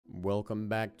Welcome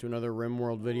back to another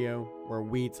Rimworld video where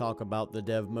we talk about the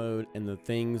dev mode and the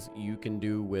things you can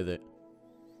do with it.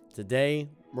 Today,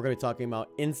 we're going to be talking about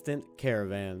instant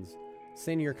caravans.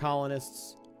 Send your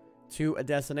colonists to a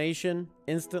destination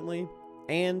instantly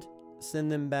and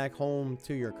send them back home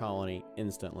to your colony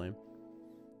instantly.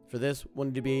 For this, we'll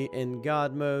need to be in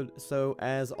God mode, so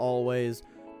as always,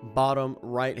 bottom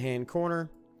right hand corner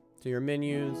to your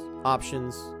menus,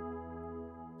 options,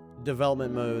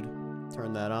 development mode.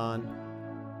 Turn that on.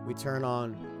 We turn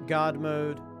on God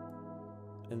mode,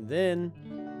 and then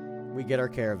we get our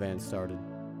caravan started.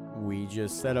 We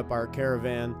just set up our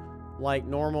caravan like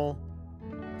normal.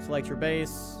 Select your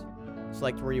base,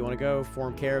 select where you want to go,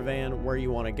 form caravan where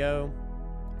you want to go,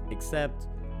 accept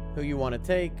who you want to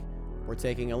take. We're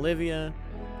taking Olivia.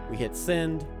 We hit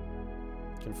send,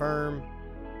 confirm,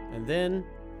 and then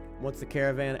once the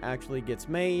caravan actually gets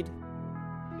made,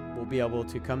 we'll be able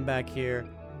to come back here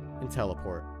and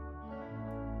teleport.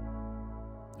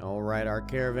 Alright, our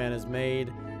caravan is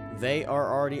made. They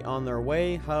are already on their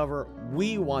way. However,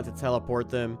 we want to teleport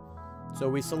them. So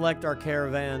we select our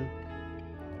caravan.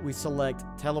 We select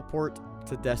teleport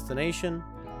to destination.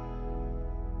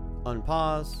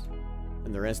 Unpause.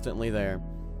 And they're instantly there.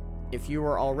 If you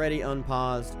were already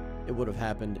unpaused, it would have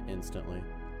happened instantly.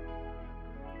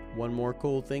 One more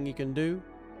cool thing you can do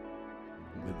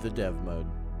with the dev mode.